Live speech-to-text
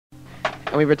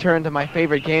And we return to my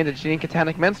favorite game, the Janine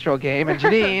Catanic menstrual game. And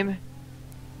Janine,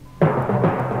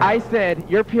 I said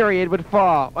your period would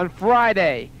fall on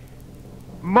Friday,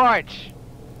 March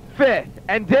 5th.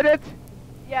 And did it?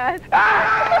 Yes.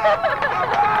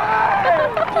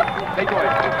 Big boy.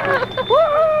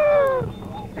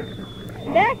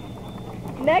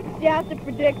 Next you have to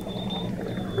predict.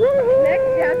 Next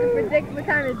you have to predict what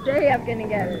time of day I'm gonna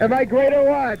get it. Am I great or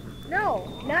what? No,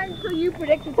 not until you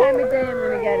predict the time of day I'm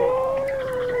gonna get it.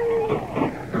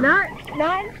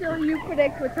 Not until you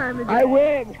predict what time of day. I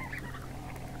win.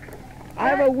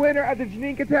 I'm a winner at the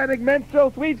Janine Catanic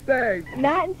menstrual sweepstakes.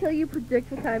 Not until you predict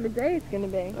what time of day it's gonna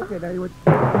be. Okay, now you would.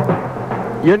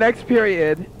 Your next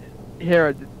period here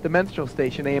at the menstrual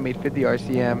station, AM 850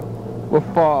 RCM, will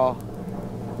fall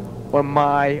on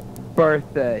my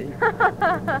birthday,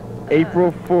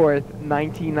 April 4th,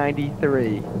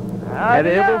 1993. And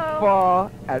it will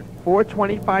fall at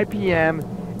 4:25 p.m.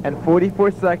 and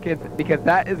 44 seconds because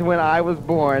that is when I was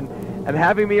born, and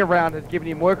having me around has given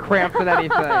you more cramps than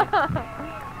anything.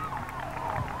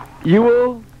 You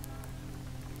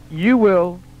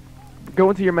will go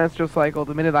into your menstrual cycle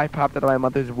the minute I popped out of my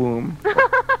mother's womb.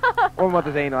 Or my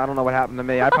mother's anal, I don't know what happened to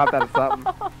me. I popped out of something.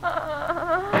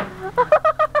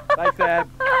 Like that.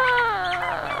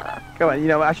 Come on, you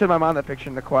know, I showed my mom that picture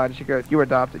in the quad, and she goes, "You were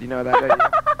adopted, you know that, don't you?"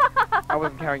 I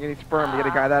wasn't carrying any sperm to get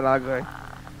a guy that ugly.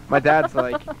 My dad's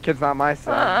like, "Kid's not my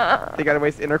son. They gotta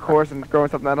waste intercourse and growing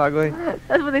something that ugly."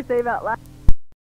 That's what they say about life.